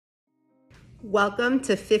Welcome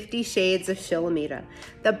to 50 Shades of Shilamida,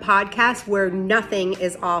 the podcast where nothing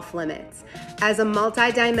is off limits. As a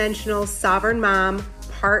multidimensional sovereign mom,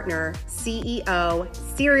 partner, CEO,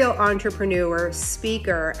 serial entrepreneur,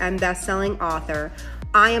 speaker, and best-selling author,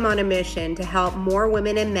 I am on a mission to help more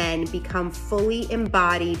women and men become fully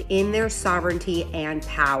embodied in their sovereignty and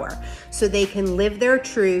power so they can live their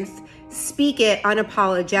truth, speak it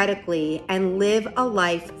unapologetically, and live a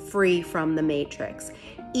life free from the matrix.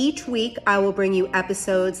 Each week, I will bring you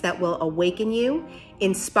episodes that will awaken you,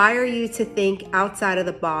 inspire you to think outside of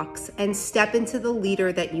the box, and step into the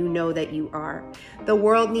leader that you know that you are. The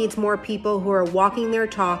world needs more people who are walking their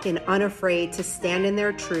talk and unafraid to stand in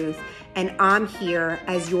their truth, and I'm here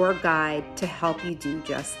as your guide to help you do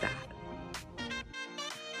just that.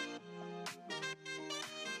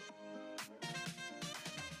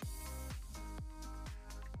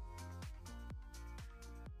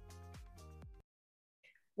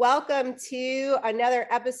 Welcome to another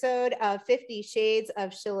episode of 50 Shades of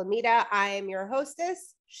Shilamida. I am your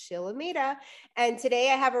hostess, Shilamida, and today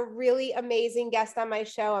I have a really amazing guest on my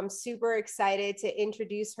show. I'm super excited to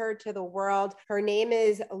introduce her to the world. Her name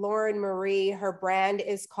is Lauren Marie. Her brand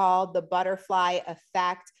is called The Butterfly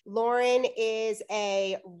Effect. Lauren is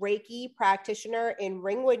a Reiki practitioner in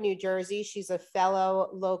Ringwood, New Jersey. She's a fellow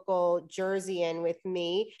local Jerseyan with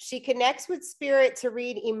me. She connects with spirit to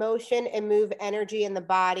read emotion and move energy in the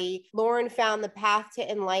body. Lauren found the path to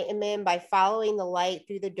enlightenment by following the light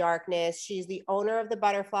through the darkness. She's the owner of The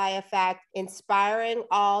Butterfly Effect, inspiring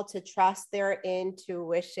all to trust their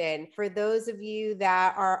intuition. For those of you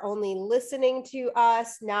that are only listening to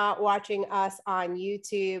us, not watching us on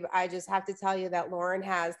YouTube, I just have to tell you that Lauren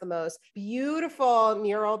has the most beautiful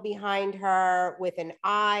mural behind her with an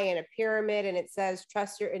eye and a pyramid, and it says,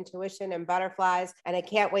 "Trust your intuition and butterflies." And I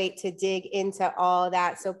can't wait to dig into all of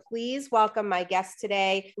that. So please welcome my guest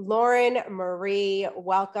today, Lauren Marie.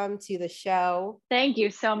 Welcome to the show. Thank you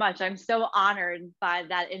so much. I'm so honored by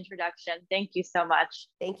that introduction. Thank you so much.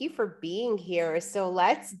 Thank you for being here. So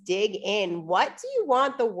let's dig in. What do you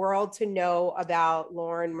want the world to know about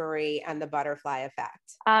Lauren Marie and the Butterfly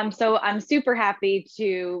Effect? So I'm super happy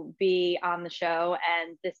to be on the show,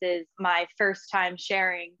 and this is my first time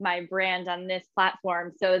sharing my brand on this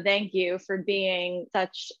platform. So thank you for being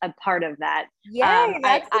such a part of that. Yay,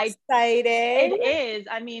 that's exciting. It is.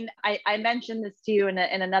 I mean, I mentioned this to you in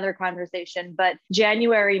another conversation, but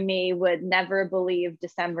January me would never believe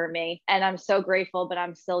December me. And I'm so grateful, but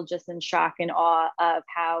I'm still just in shock and awe of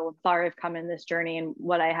how far I've come in this journey and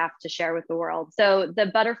what I have to share with the world. So the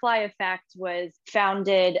Butterfly Effect was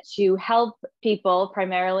founded to help people,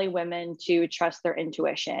 primarily women, to trust their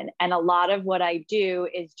intuition. And a lot of what I do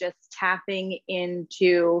is just tapping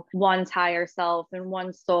into one's higher self and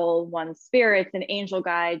one's soul, one's spirits and angel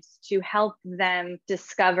guides to help them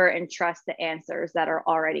discover and trust the answers that are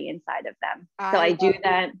already inside of them. So I do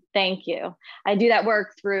that. Thank you. I do that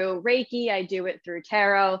work through Reiki. I do it through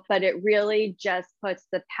tarot, but it really just puts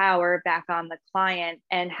the power back on the client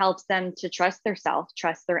and helps them to trust their self,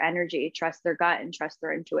 trust their energy, trust their gut, and trust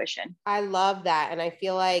their intuition. I love that. And I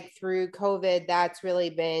feel like through COVID, that's really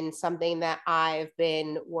been something that I've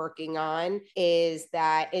been working on, is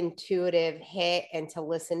that intuitive hit and to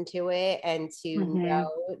listen to it and to know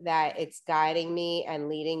that it's guiding me and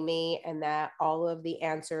leading me and that all of the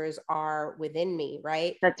answers are within me,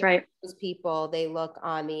 right? That's right. Those people, they look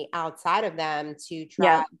on the outside of them to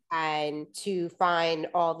try and to find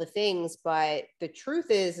all the things. But the truth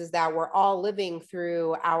is that we're all living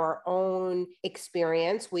through our own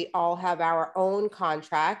experience. We all have our own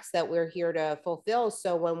contracts that we're here to fulfill.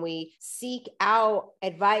 So when we seek out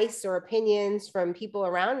advice or opinions from people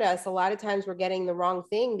around us, a lot of times we're getting the wrong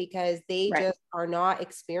thing because they just are not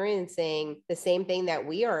experiencing the same thing that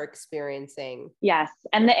we are experiencing. Yes.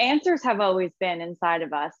 And the answers have always been inside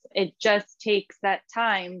of us. It just takes that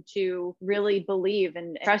time to really believe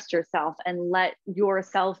and trust yourself and let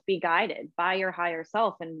yourself be guided by your higher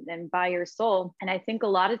self and by your soul. And I think a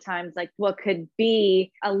lot of times, like, what could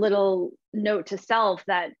be a little note to self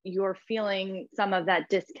that you're feeling some of that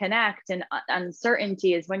disconnect and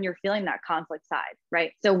uncertainty is when you're feeling that conflict side,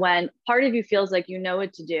 right? So when part of you feels like you know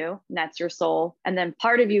what to do, and that's your soul, and then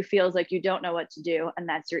part of you feels like you don't know what to do, and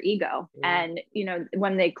that's your ego. And, you know,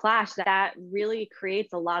 when they clash, that really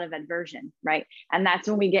creates a lot of aversion, right? And that's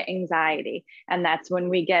when we get anxiety, and that's when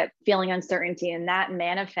we get feeling uncertainty, and that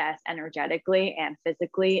manifests energetically and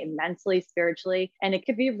physically and mentally, spiritually. And it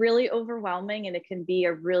could be really overwhelming, and it can be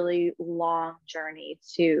a really long journey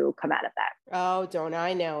to come out of that. Oh, don't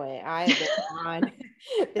I know it? I have been on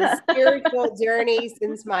the spiritual journey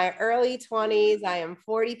since my early 20s. I am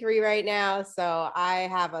 43 right now. So I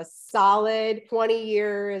have a solid 20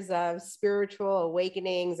 years of spiritual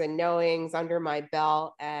awakenings and knowings under my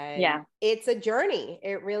belt. And it's a journey.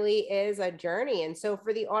 It really is a journey. And so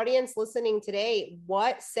for the audience listening today,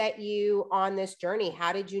 what set you on this journey?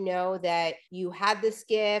 How did you know that you had this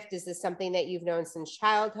gift? Is this something that you've known since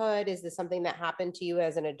childhood? Is this something that happened to you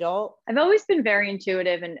as an adult? I've always been very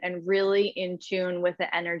intuitive and really in tune with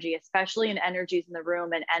the energy, especially in energies in the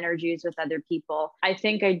room and energies with other people. I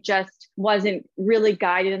think I just wasn't really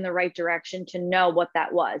guided in the right direction to know what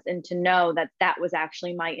that was and to know that that was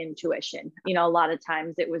actually my intuition. You know, a lot of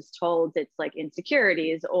times it was told it's like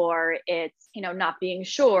insecurities or it's, you know, not being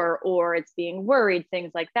sure or it's being worried,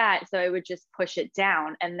 things like that. So I would just push it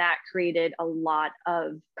down. And that created a lot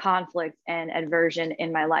of conflict and aversion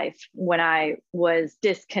in my life when I was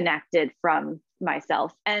disconnected from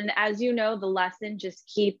myself. And as you know, the lesson just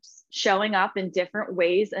keeps showing up in different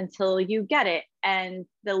ways until you get it. And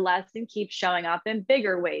the lesson keeps showing up in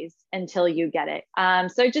bigger ways until you get it.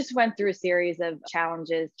 So I just went through a series of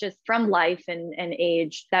challenges just from life and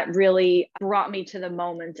age that really brought me to the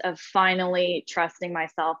moment of finally trusting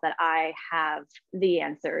myself that I have the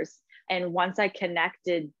answers. And once I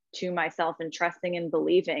connected to myself and trusting and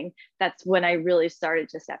believing, that's when I really started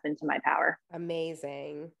to step into my power.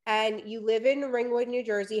 Amazing. And you live in Ringwood, New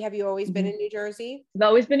Jersey. Have you always been in New Jersey? I've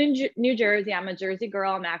always been in New Jersey. I'm a Jersey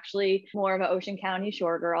girl. I'm actually more of an Ocean County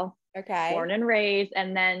shore girl. Okay. Born and raised,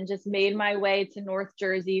 and then just made my way to North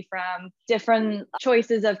Jersey from different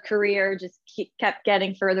choices of career, just kept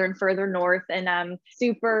getting further and further north. And I'm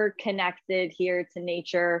super connected here to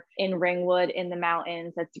nature in Ringwood in the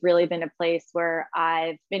mountains. That's really been a place where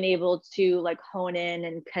I've been able to like hone in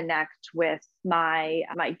and connect with my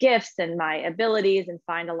gifts and my abilities and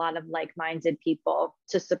find a lot of like-minded people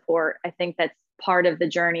to support. I think that's part of the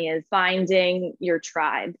journey is finding your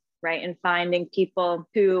tribe, right? And finding people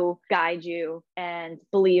who guide you and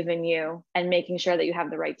believe in you and making sure that you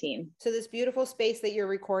have the right team. So this beautiful space that you're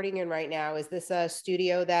recording in right now, is this a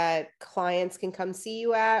studio that clients can come see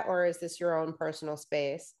you at, or is this your own personal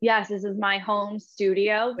space? Yes, this is my home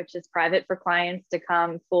studio, which is private for clients to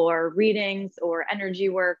come for readings or energy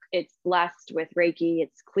work. It's blessed with Reiki.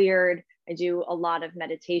 It's cleared. I do a lot of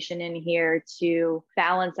meditation in here to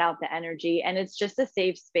balance out the energy. And it's just a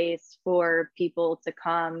safe space for people to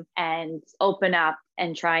come and open up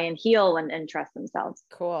and try and heal and trust themselves.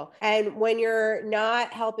 Cool. And when you're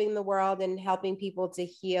not helping the world and helping people to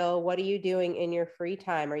heal, what are you doing in your free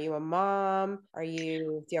time? Are you a mom? Do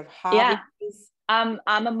you have hobbies? Yeah.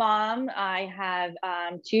 I'm a mom. I have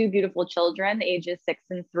two beautiful children, ages 6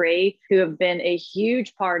 and 3, who have been a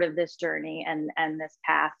huge part of this journey and this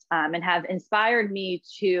path, and have inspired me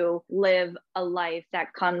to live a life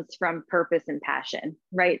that comes from purpose and passion,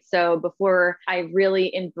 right? So before I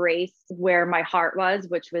really embraced where my heart was,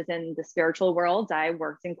 which was in the spiritual world, I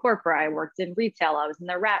worked in corporate, I worked in retail, I was in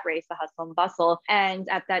the rat race, the hustle and bustle. And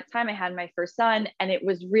at that time, I had my first son, and it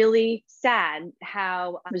was really sad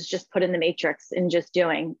how I was just put in the matrix and just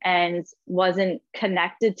doing and wasn't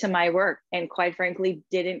connected to my work, and quite frankly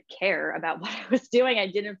didn't care about what I was doing. I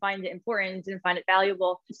didn't find it important, didn't find it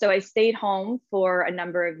valuable. So I stayed home for a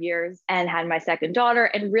number of years and had my second daughter,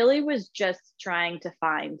 and really was just trying to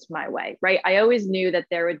find my way, right? I always knew that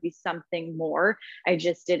there would be something more. I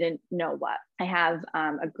just didn't know what. I have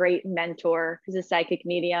a great mentor who's a psychic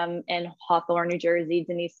medium in Hawthorne, New Jersey,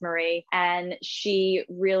 Denise Marie, and she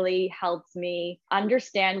really helped me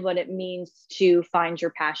understand what it means to find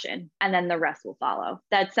your passion, and then the rest will follow.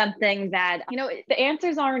 That's something that, you know, the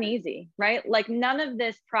answers aren't easy, right? Like none of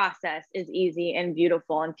this process is easy and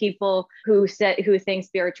beautiful. And people who think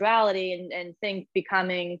spirituality and think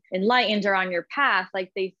becoming enlightened or on your path,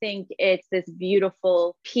 like they think it's this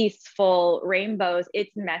beautiful, peaceful rainbows.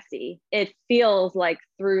 It's messy. It feels like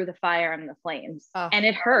through the fire and the flames, and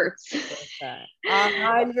it hurts.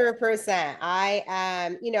 100%. I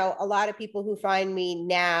am, a lot of people who find me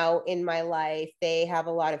now in my life, they have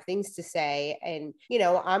a lot of things to say. And,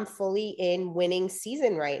 I'm fully in winning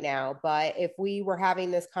season right now. But if we were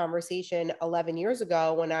having this conversation 11 years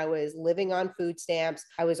ago, when I was living on food stamps,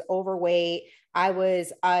 I was overweight, I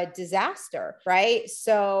was a disaster, right?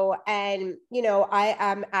 So, and, I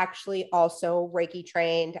am actually also Reiki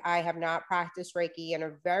trained. I have not practiced practiced Reiki in a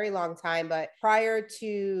very long time, but prior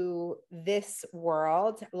to this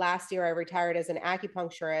world, last year I retired as an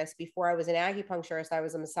acupuncturist. Before I was an acupuncturist, I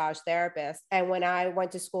was a massage therapist. And when I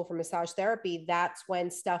went to school for massage therapy, that's when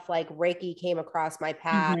stuff like Reiki came across my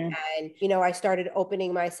path. And, I started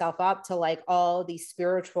opening myself up to like all these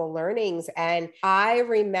spiritual learnings. And I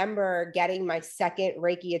remember getting my second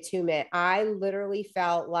Reiki attunement. I literally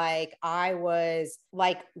felt like I was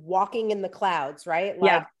like walking in the clouds, right?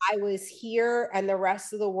 Like I was here and the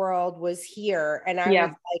rest of the world was here. And I was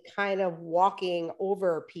like kind of walking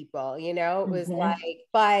over people, it was like,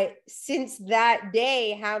 but since that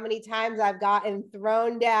day, how many times I've gotten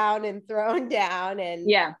thrown down and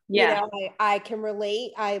I can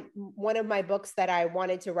relate. One of my books that I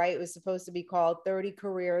wanted to write was supposed to be called 30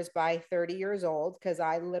 Careers by 30 Years Old, because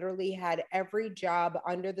I literally had every job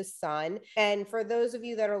under the sun. And for those of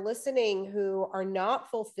you that are listening who are not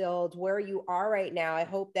fulfilled where you are right now, I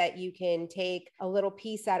hope that you can take a little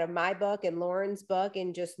piece out of my book and Lauren's book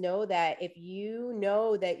and just know that if you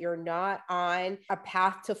know that you're not on a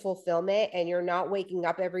path to fulfillment and you're not waking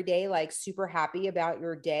up every day like super happy about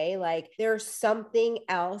your day, like there's something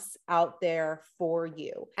else out there for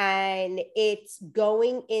you. And it's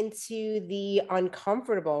going into the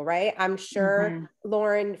uncomfortable, right? I'm sure,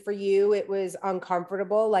 Lauren, for you, it was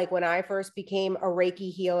uncomfortable. Like when I first became a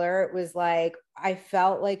Reiki healer, it was like, I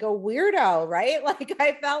felt like a weirdo, right? Like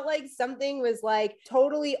I felt like something was like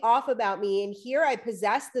totally off about me. And here I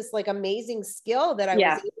possessed this like amazing skill that I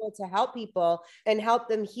was able to help people and help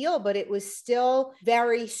them heal. But it was still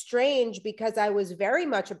very strange because I was very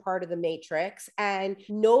much a part of the matrix and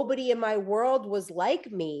nobody in my world was like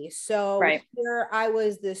me. So here I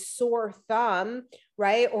was this sore thumb,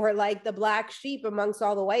 right? Or like the black sheep amongst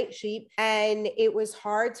all the white sheep. And it was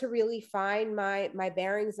hard to really find my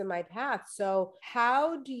bearings and my path. So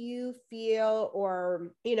how do you feel,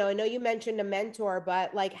 or, I know you mentioned a mentor,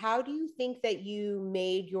 but like, how do you think that you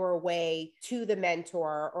made your way to the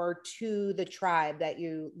mentor or to the tribe that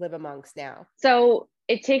you live amongst now? So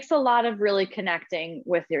it takes a lot of really connecting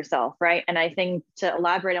with yourself, right? And I think to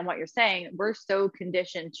elaborate on what you're saying, we're so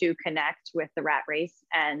conditioned to connect with the rat race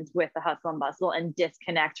and with the hustle and bustle and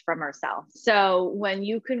disconnect from ourselves. So when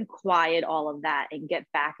you can quiet all of that and get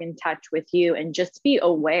back in touch with you and just be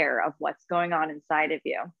aware of what's going on inside of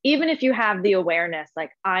you, even if you have the awareness,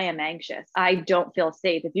 like I am anxious, I don't feel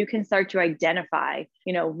safe. If you can start to identify,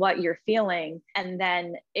 what you're feeling and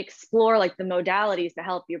then explore like the modalities to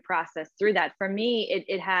help you process through that. For me,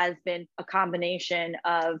 it has been a combination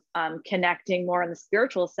of connecting more on the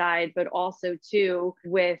spiritual side, but also too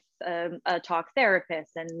with a talk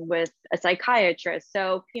therapist and with a psychiatrist.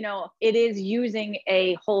 So, it is using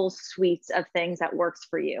a whole suite of things that works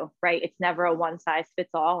for you, right? It's never a one size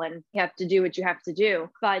fits all and you have to do what you have to do.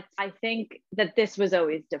 But I think that this was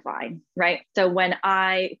always divine, right? So when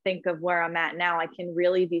I think of where I'm at now, I can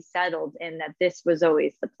really be settled in that this was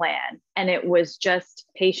always the plan. And it was just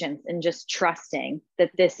patience and just trusting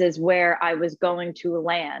that this is where I was going to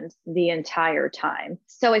land the entire time.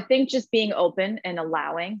 So I think just being open and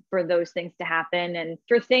allowing for those things to happen and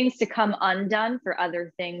for things to come undone, for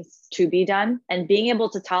other things to be done, and being able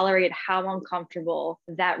to tolerate how uncomfortable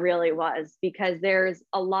that really was, because there's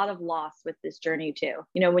a lot of loss with this journey too.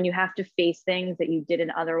 When you have to face things that you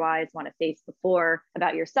didn't otherwise want to face before,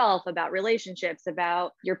 about yourself, about relationships,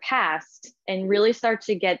 about your past, and really start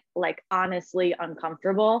to get like honestly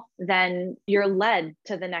uncomfortable, then you're led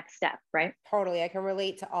to the next step, right? Totally. I can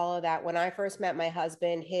relate to all of that. When I first met my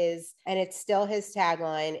husband, and it's still his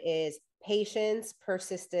tagline is patience,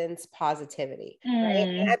 persistence, positivity. Right.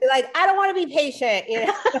 And I'd be like, I don't want to be patient,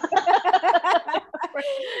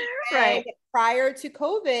 Right. Prior to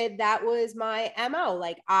COVID, that was my MO.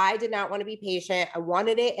 Like I did not want to be patient. I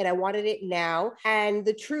wanted it and I wanted it now. And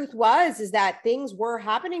the truth is that things were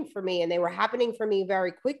happening for me and they were happening for me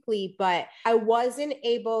very quickly, but I wasn't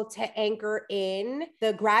able to anchor in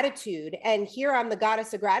the gratitude. And here I'm the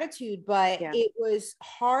goddess of gratitude, but it was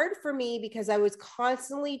hard for me because I was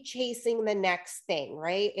constantly chasing the next thing,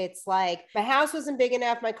 right? It's like my house wasn't big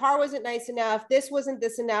enough. My car wasn't nice enough. This wasn't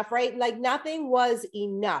this enough, right? Like nothing was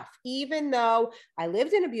enough, even though I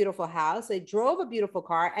lived in a beautiful house, I drove a beautiful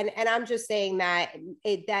car, and I'm just saying that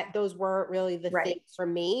those weren't really the things for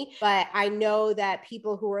me. But I know that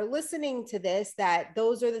people who are listening to this, that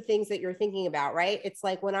those are the things that you're thinking about, right? It's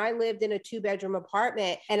like when I lived in a 2-bedroom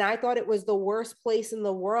apartment and I thought it was the worst place in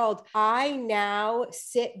the world, I now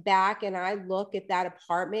sit back and I look at that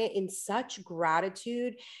apartment in such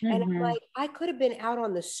gratitude. And I'm like, I could have been out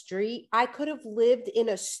on the street. I could have lived in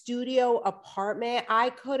a studio apartment. moment, I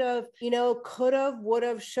could have, would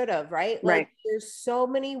have, should have, right? Right. Like there's so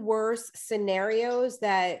many worse scenarios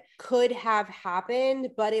that could have happened,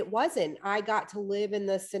 but it wasn't. I got to live in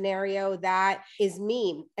the scenario that is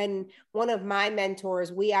me. And one of my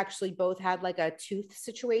mentors, we actually both had like a tooth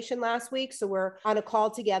situation last week. So we're on a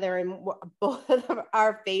call together and both of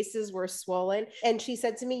our faces were swollen. And she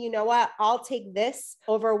said to me, you know what? I'll take this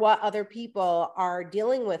over what other people are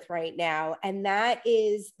dealing with right now. And that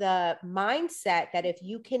is the mindset that if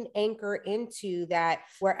you can anchor into that,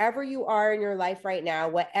 wherever you are in your life right now,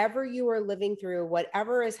 whatever you are living through,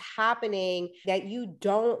 whatever is happening that you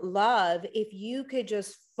don't love, if you could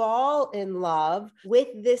just fall in love with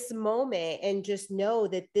this moment and just know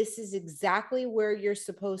that this is exactly where you're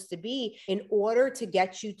supposed to be in order to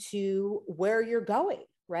get you to where you're going.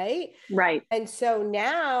 Right. Right. And so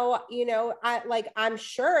now, I'm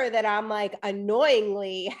sure that I'm like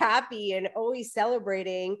annoyingly happy and always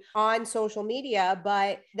celebrating on social media,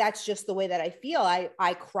 but that's just the way that I feel.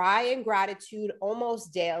 I cry in gratitude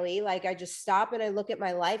almost daily. Like I just stop and I look at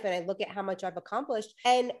my life and I look at how much I've accomplished.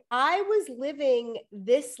 And I was living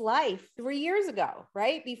this life 3 years ago,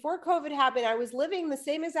 right? Before COVID happened, I was living the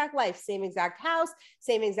same exact life, same exact house,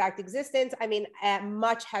 same exact existence. I mean,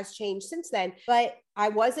 much has changed since then, but I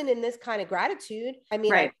wasn't in this kind of gratitude. I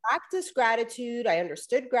mean, Right. I practiced gratitude. I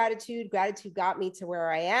understood gratitude. Gratitude got me to where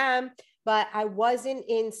I am, but I wasn't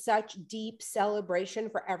in such deep celebration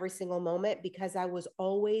for every single moment because I was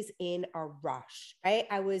always in a rush, right?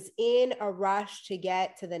 I was in a rush to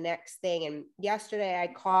get to the next thing. And yesterday I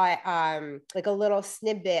caught like a little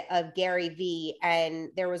snippet of Gary Vee, and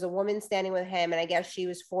there was a woman standing with him, and I guess she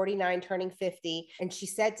was 49 turning 50. And she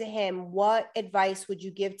said to him, what advice would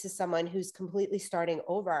you give to someone who's completely starting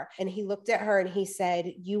over? And he looked at her and he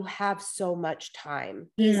said, you have so much time.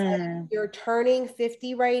 He's like, you're turning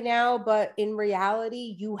 50 right now, but in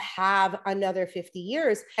reality, you have another 50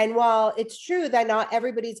 years. And while it's true that not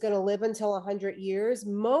everybody's going to live until 100 years,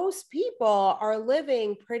 most people are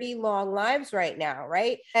living pretty long lives right now,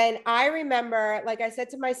 right? And I remember, like I said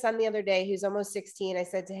to my son the other day, who's almost 16, I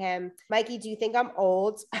said to him, Mikey, do you think I'm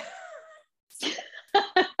old?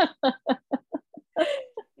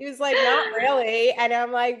 He was like, not really. And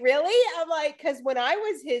I'm like, really? I'm like, because when I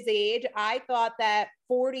was his age, I thought that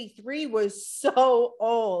 43 was so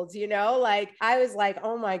old, like I was like,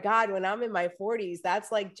 oh my God, when I'm in my 40s,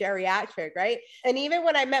 that's like geriatric, right? And even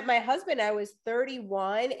when I met my husband, I was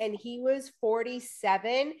 31 and he was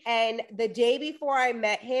 47. And the day before I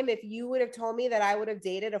met him, if you would have told me that I would have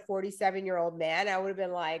dated a 47-year-old man, I would have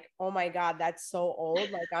been like, oh my God, that's so old.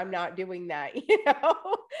 Like, I'm not doing that,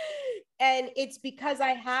 And it's because I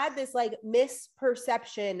had this like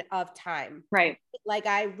misperception of time. Right. Like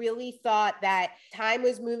I really thought that time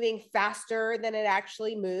was moving faster than it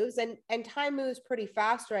actually moves. And time moves pretty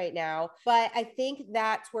fast right now. But I think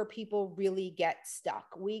that's where people really get stuck.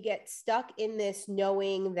 We get stuck in this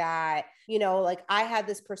knowing that, like I had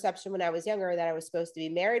this perception when I was younger that I was supposed to be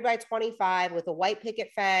married by 25 with a white picket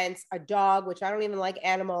fence, a dog, which I don't even like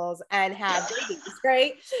animals, and have babies,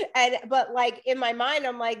 right? But like in my mind,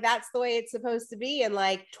 I'm like, that's the way it's supposed to be. And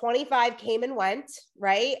like 25 came and went,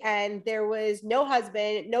 right? And there was no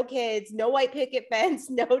husband, no kids, no white picket fence,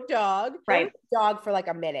 no dog. Right. There was a dog for like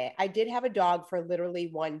a minute. I did have a dog for literally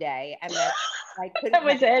one day, and then I couldn't. That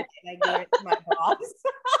was it. And I gave it to my boss.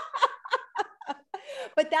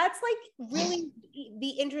 But that's like really the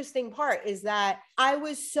interesting part is that I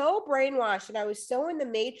was so brainwashed and I was so in the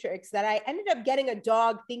matrix that I ended up getting a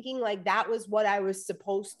dog thinking like that was what I was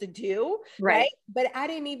supposed to do. Right. But I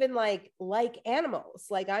didn't even like animals.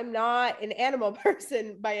 Like I'm not an animal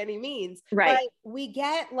person by any means. Right. But we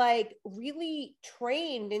get like really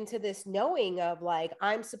trained into this knowing of like,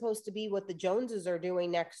 I'm supposed to be what the Joneses are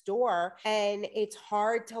doing next door. And it's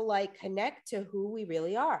hard to like connect to who we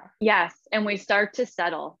really are. Yes. And we start to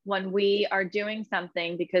settle when we are doing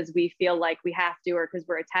something because we feel like we have to, or because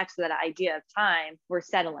we're attached to that idea of time, we're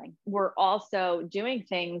settling. We're also doing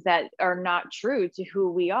things that are not true to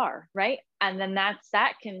who we are, right? And then that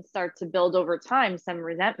can start to build over time, some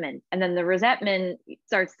resentment. And then the resentment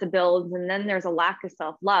starts to build, and then there's a lack of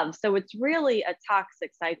self-love. So it's really a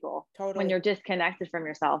toxic cycle. Totally. When you're disconnected from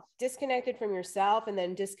yourself. Disconnected from yourself and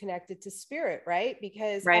then disconnected to spirit, right?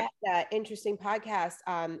 Because right. I had that interesting podcast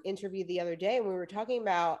interview the other day, and we were talking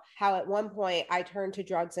about how at one point I turned to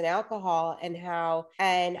drugs and alcohol, and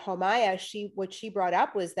Homaya, what she brought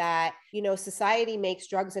up was that, society makes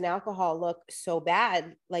drugs and alcohol look so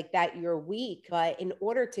bad, like that you're weak. But in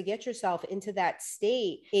order to get yourself into that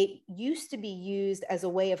state, it used to be used as a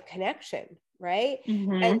way of connection, right?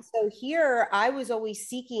 Mm-hmm. And so here I was always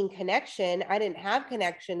seeking connection. I didn't have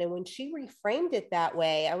connection. And when she reframed it that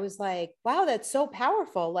way, I was like, wow, that's so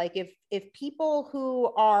powerful. Like if people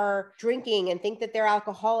who are drinking and think that they're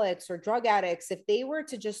alcoholics or drug addicts, if they were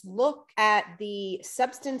to just look at the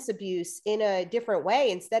substance abuse in a different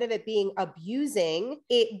way, instead of it being abusing,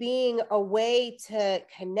 it being a way to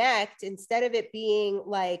connect, instead of it being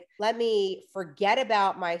like, let me forget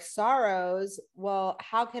about my sorrows. Well,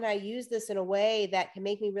 how can I use this in a way that can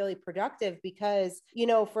make me really productive? Because,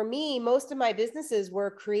 for me, most of my businesses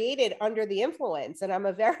were created under the influence, and I'm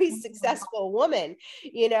a very successful woman,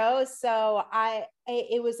 so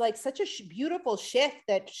it was like such a beautiful shift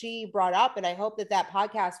that she brought up. And I hope that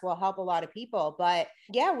podcast will help a lot of people. But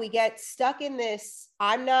yeah, we get stuck in this,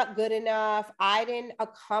 I'm not good enough, I didn't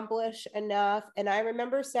accomplish enough. And I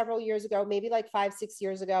remember several years ago, maybe like 5-6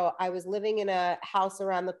 years ago, I was living in a house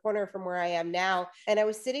around the corner from where I am now. And I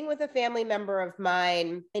was sitting with a family member of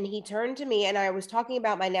mine, and he turned to me, and I was talking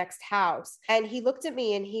about my next house. And he looked at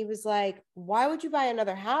me and he was like, why would you buy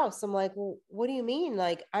another house? I'm like, well, what do you mean?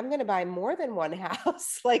 Like, I'm going to buy more than one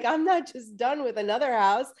house. Like, I'm not just done with another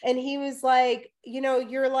house. And he was like,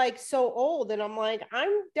 you're like so old. And I'm like,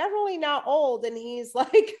 I'm definitely not old. And he's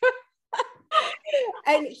like,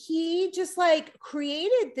 and he just like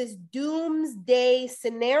created this doomsday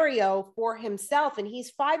scenario for himself. And he's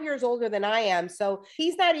 5 years older than I am. So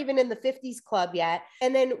he's not even in the 50s club yet.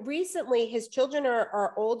 And then recently his children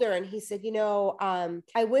are older. And he said,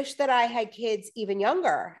 I wish that I had kids even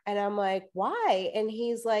younger. And I'm like, why? And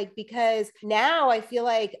he's like, because now I feel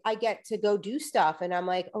like I get to go do stuff. And I'm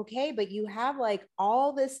like, okay, but you have like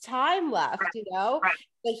all this time left, Right.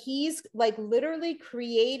 But he's like literally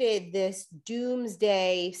created this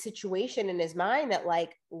doomsday situation in his mind that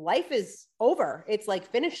like life is over. It's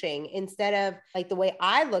like finishing, instead of like the way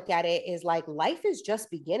I look at it is like life is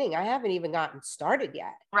just beginning. I haven't even gotten started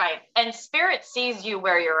yet. Right. And spirit sees you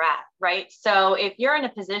where you're at, right? So if you're in a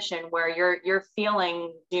position where you're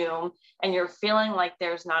feeling doom and you're feeling like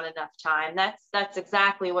there's not enough time, that's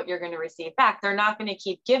exactly what you're going to receive back. They're not going to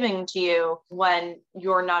keep giving to you when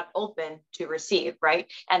you're not open to receive, right?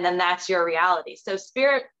 And then that's your reality. So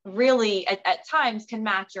spirit really at times can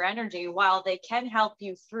match your energy. While they can help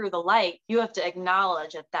you through the light, you have to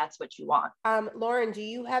acknowledge that that's what you want. Lauren, do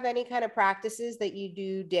you have any kind of practices that you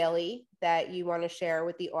do daily that you want to share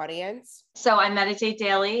with the audience? So I meditate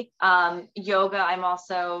daily. Yoga, I'm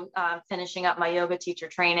also finishing up my yoga teacher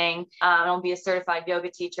training. I'll be a certified yoga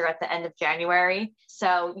teacher at the end of January.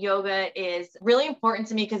 So yoga is really important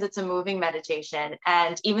to me because it's a moving meditation.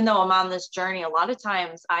 And even though I'm on this journey, a lot of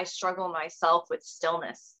times I struggle myself with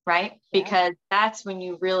stillness, right? Yeah. Because that's when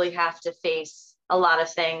you really have to face a lot of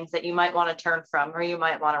things that you might want to turn from or you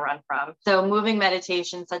might want to run from. So moving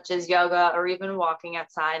meditation such as yoga or even walking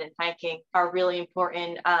outside and hiking are really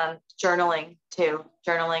important. Journaling too.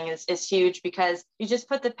 Journaling is huge because you just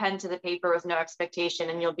put the pen to the paper with no expectation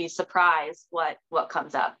and you'll be surprised what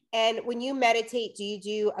comes up. And when you meditate, do you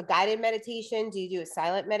do a guided meditation? Do you do a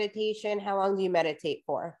silent meditation? How long do you meditate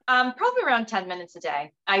for? Probably around 10 minutes a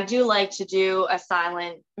day. I do like to do a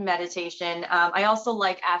silent meditation. I also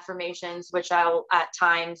like affirmations, which I'll at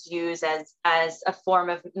times use as a form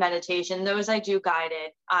of meditation. Those I do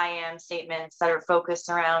guided. I am statements that are focused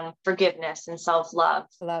around forgiveness and self-love.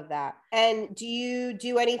 Love that. And do you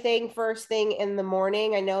do anything first thing in the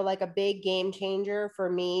morning? I know like a big game changer for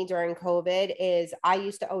me during COVID is I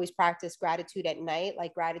used to always practice gratitude at night.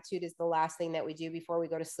 Like gratitude is the last thing that we do before we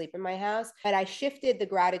go to sleep in my house. But I shifted the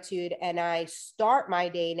gratitude and I start my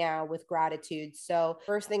day now with gratitude. So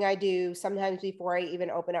first thing I do sometimes before I even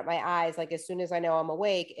open up my eyes, like as soon as I know I'm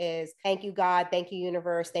awake, is thank you, God. Thank you,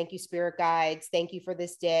 universe. Thank you, spirit guides. Thank you for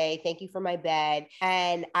this day. Thank you for my bed.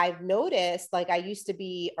 And I've noticed like I used to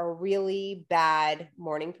be a really bad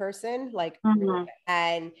morning person, like,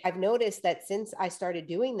 and I've noticed that since I started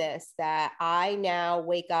doing this, that I now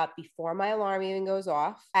wake up before my alarm even goes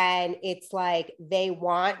off. And it's like they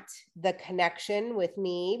want the connection with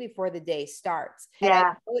me before the day starts. And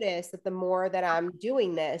I notice that the more that I'm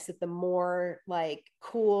doing this, that the more like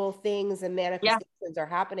cool things and manifestations are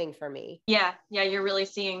happening for me. Yeah, you're really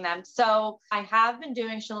seeing them. So I have been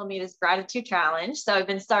doing Shilamida's gratitude challenge. So I've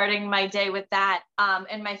been starting my day with that.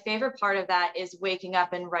 And my favorite part of that is waking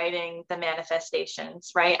up and writing the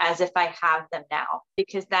manifestations, right? As if I have them now,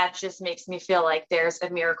 because that just makes me feel like there's a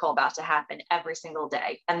miracle about to happen every single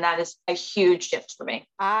day. And that is a huge shift for me.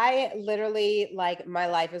 I literally, like, my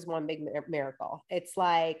life is one big miracle. It's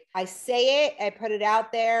like, I say it, I put it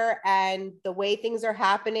out there, and the way things are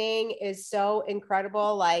happening is so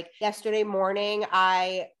incredible. Like yesterday morning,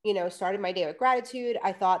 I, started my day with gratitude.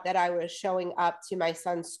 I thought that I was showing up to my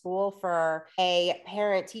son's school for a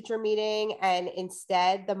parent teacher meeting. And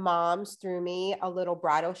instead the moms threw me a little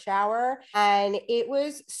bridal shower. And it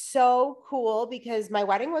was so cool because my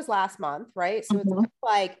wedding was last month, right? So it's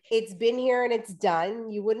like, it's been here and it's done.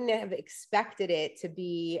 You wouldn't have expected it to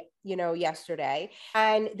be, yesterday.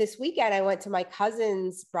 And this weekend I went to my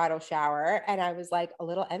cousin's bridal shower and I was like a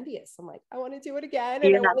little envious. I'm like, I want to do it again.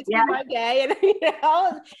 And I want it to be my day.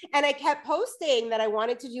 And, and I kept posting that I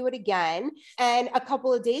wanted to do it again. And a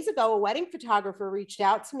couple of days ago, a wedding photographer reached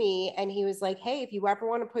out to me and he was like, hey, if you ever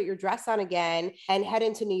want to put your dress on again and head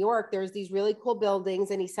into New York, there's these really cool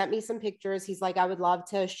buildings. And he sent me some pictures. He's like, I would love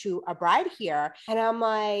to shoot a bride here. And I'm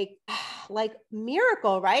like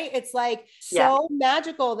miracle, right? It's like so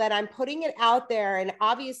magical that I'm putting it out there. And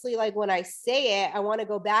obviously, like when I say it, I want to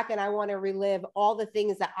go back and I want to relive all the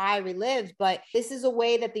things that I relived. But this is a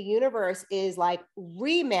way that the universe is like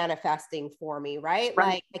re-manifesting for me, right?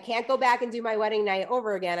 Like I can't go back and do my wedding night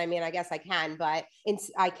over again. I mean, I guess I can, but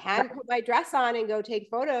I can put my dress on and go take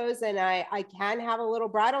photos, and I can have a little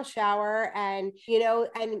bridal shower. And,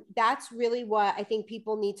 and that's really what I think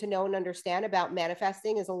people need to know and understand about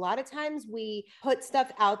manifesting is a lot of times we put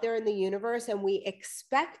stuff out there in the universe and we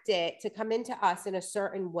expect it to come into us in a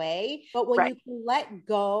certain way. But when you can let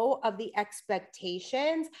go of the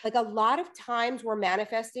expectations, like a lot of times we're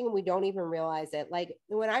manifesting and we don't even realize it. Like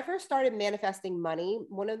when I first started manifesting money,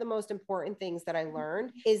 one of the most important things that I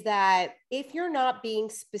learned is that if you're not being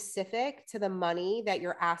specific to the money that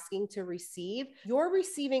you're asking to receive, you're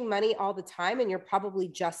receiving money all the time and you're probably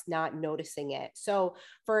just not noticing it. So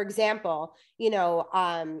for example,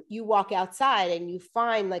 you walk outside and you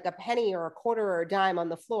find like a penny or a quarter or a dime on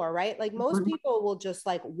the floor, right? Like most people will just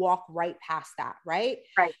like walk right past that, right?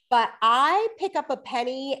 Right. But I pick up a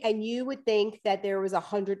penny and you would think that there was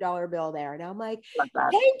 $100 bill there. And I'm like,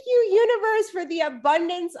 thank you, universe, for the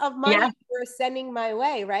abundance of money you're sending my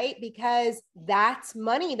way, right? Because that's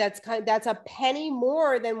money. That's a penny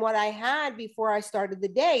more than what I had before I started the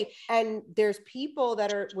day. And there's people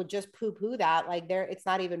that would just poo-poo that, like it's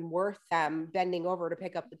not even worth them bending over to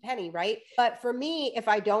pick up the penny, right? But for me, if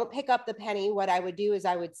I don't pick up the penny, what I would do is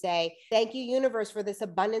I would say, thank you, universe, for this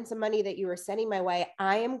abundance of money that you are sending my way.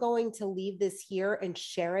 I am going to leave this here and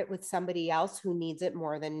share it with somebody else who needs it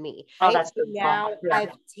more than me. Right? Oh, that's good. Now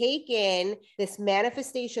I've taken this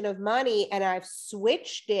manifestation of money and I've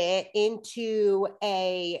switched it into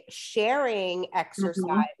a sharing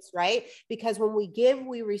exercise, right? Because when we give,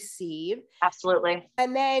 we receive. Absolutely.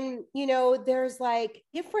 And then, there's like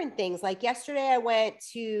different things. Like yesterday, I went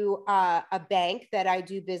to a bank that I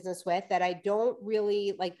do business with that I don't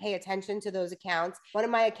really like pay attention to those accounts. One of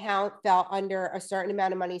my accounts fell under a certain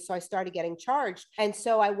amount of money. So I started getting charged. And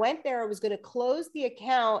so I went there, I was going to close the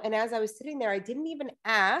account. And as I was sitting there, I didn't even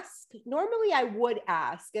ask. Normally I would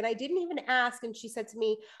ask, and I didn't even ask. And she said to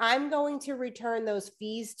me, I'm going to return those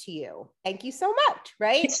fees to you. Thank you so much.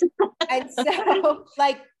 Right. And so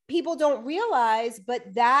like, people don't realize, but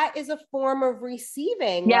that is a form of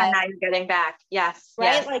receiving. Yeah, like, now you're getting back. Yes. Right.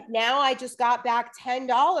 Yes. Like now I just got back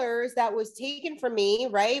 $10 that was taken from me,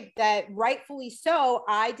 right? That rightfully so,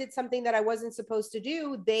 I did something that I wasn't supposed to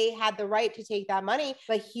do. They had the right to take that money,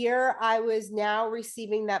 but here I was now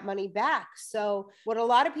receiving that money back. So what a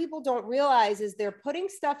lot of people don't realize is they're putting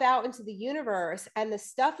stuff out into the universe and the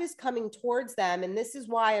stuff is coming towards them. And this is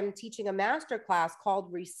why I'm teaching a masterclass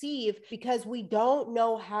called Receive, because we don't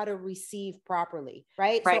know how to receive properly,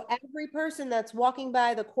 right? So every person that's walking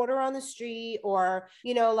by the quarter on the street, or,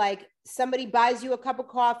 like somebody buys you a cup of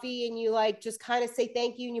coffee and you like just kind of say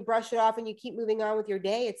thank you and you brush it off and you keep moving on with your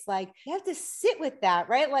day. It's like, you have to sit with that,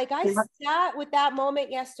 right? Like I sat with that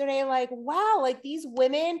moment yesterday, like, wow, like these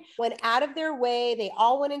women went out of their way. They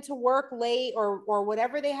all went into work late or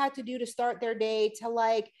whatever they had to do to start their day to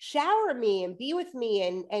like shower me and be with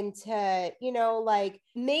me and to, like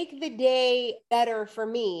make the day better for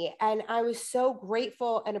me. And I was so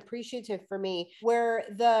grateful and appreciative for me, where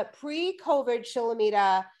the pre-COVID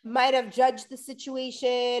Shilamida might have judged the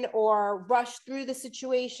situation or rushed through the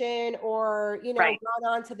situation or, Right.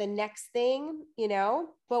 gone on to the next thing,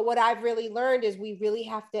 But what I've really learned is we really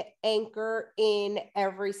have to anchor in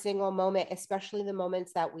every single moment, especially the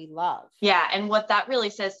moments that we love. Yeah. And what that really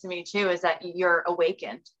says to me too is that you're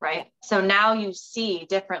awakened, right? Yeah. So now you see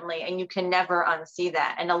differently and you can never unsee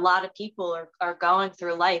that. And a lot of people are going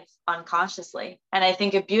through life unconsciously. And I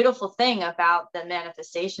think a beautiful thing about the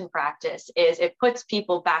manifestation practice is it puts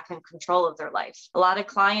people back in control of their life. A lot of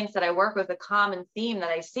clients that I work with, a common theme that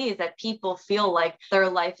I see is that people feel like their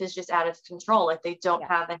life is just out of control, like they don't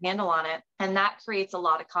have a handle on it. And that creates a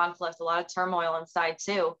lot of conflict, a lot of turmoil inside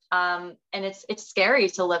too. And it's scary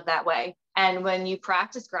to live that way. And when you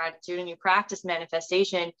practice gratitude and you practice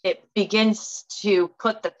manifestation, it begins to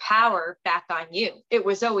put the power back on you. It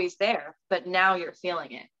was always there, but now you're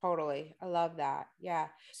feeling it. Totally. I love that. Yeah.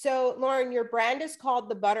 So Lauren, your brand is called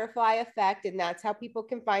The Butterfly Effect, and that's how people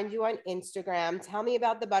can find you on Instagram. Tell me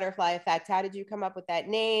about The Butterfly Effect. How did you come up with that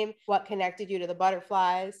name? What connected you to the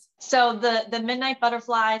butterflies? So the midnight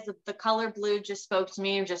butterflies, the color blue just spoke to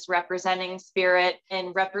me, just representing spirit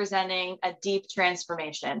and representing a deep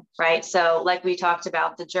transformation, right? So like we talked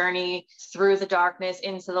about, the journey through the darkness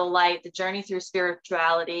into the light, the journey through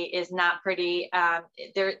spirituality is not pretty.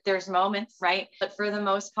 There's moments, right? But for the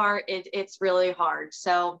most part, it's really hard.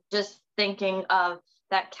 So just thinking of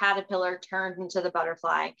that caterpillar turned into the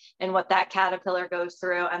butterfly and what that caterpillar goes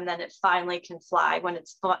through, and then it finally can fly when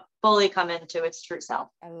it's fully come into its true self.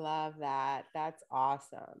 I love that. That's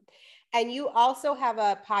awesome. And you also have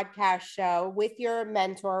a podcast show with your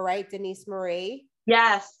mentor, right? Denise Marie.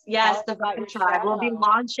 Yes, the Butterfly Tribe. We'll be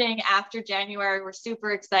launching after January. We're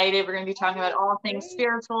super excited. We're going to be talking about all things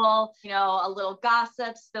spiritual, a little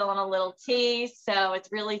gossip, spilling a little tea. So it's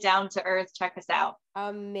really down to earth. Check us out.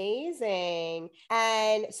 Amazing.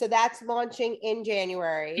 And so that's launching in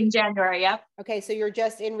January. In January, yep. Okay, so you're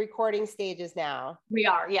just in recording stages now. We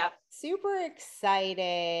are, yep. Super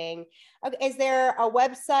exciting. Okay, is there a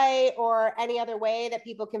website or any other way that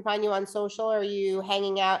people can find you on social? Are you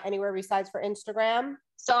hanging out anywhere besides for Instagram?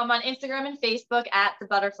 So I'm on Instagram and Facebook at The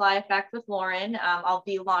Butterfly Effect with Lauren. I'll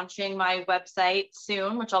be launching my website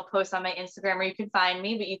soon, which I'll post on my Instagram where you can find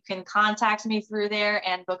me, but you can contact me through there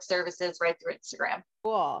and book services right through Instagram.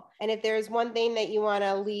 Cool. And if there's one thing that you want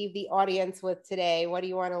to leave the audience with today, what do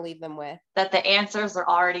you want to leave them with? That the answers are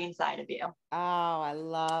already inside of you. Oh, I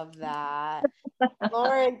love that.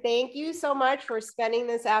 Lauren, thank you so much for spending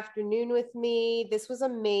this afternoon with me. This was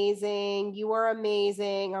amazing. You are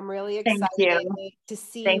amazing. I'm really excited to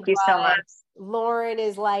see Thank you so much. Lauren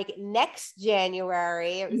is like next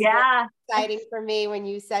January. It was exciting for me when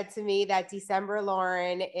you said to me that December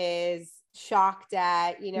Lauren is shocked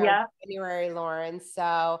at, January Lauren.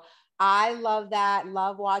 So I love that.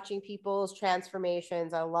 Love watching people's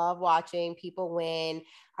transformations. I love watching people win.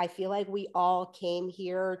 I feel like we all came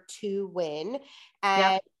here to win.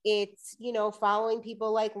 And it's, following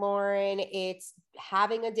people like Lauren, it's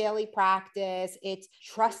having a daily practice, it's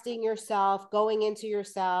trusting yourself, going into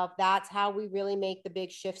yourself. That's how we really make the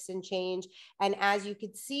big shifts and change. And as you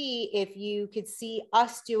could see, if you could see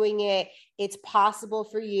us doing it, it's possible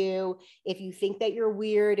for you. If you think that you're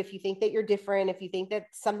weird, if you think that you're different, if you think that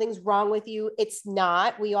something's wrong with you, it's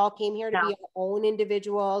not. We all came here to be our own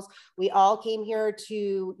individuals. We all came here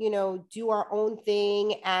to, do our own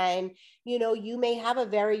thing. And, you may have a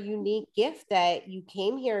very unique gift that you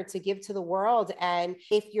came here to give to the world. And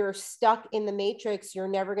if you're stuck in the matrix, you're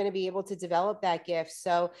never going to be able to develop that gift.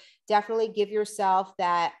 So definitely give yourself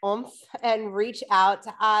that oomph and reach out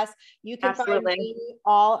to us. You can find me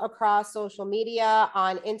all across social media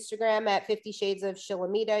on Instagram at 50 Shades of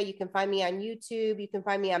Shilamida. You can find me on YouTube. You can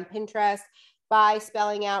find me on Pinterest by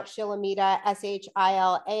spelling out Shilamida,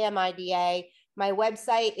 Shilamida. My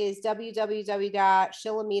website is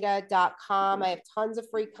www.shilamida.com. I have tons of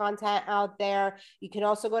free content out there. You can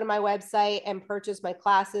also go to my website and purchase my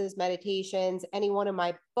classes, meditations, any one of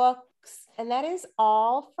my books. And that is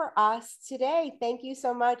all for us today. Thank you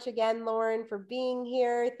so much again, Lauren, for being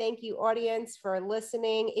here. Thank you, audience, for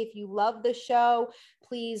listening. If you love the show,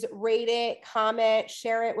 please rate it, comment,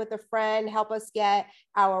 share it with a friend. Help us get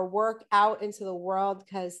our work out into the world,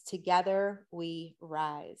 because together we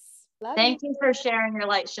rise. Thank you for sharing your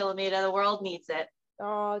light, Shilamida. The world needs it.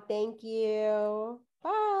 Oh, thank you.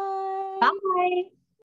 Bye. Bye.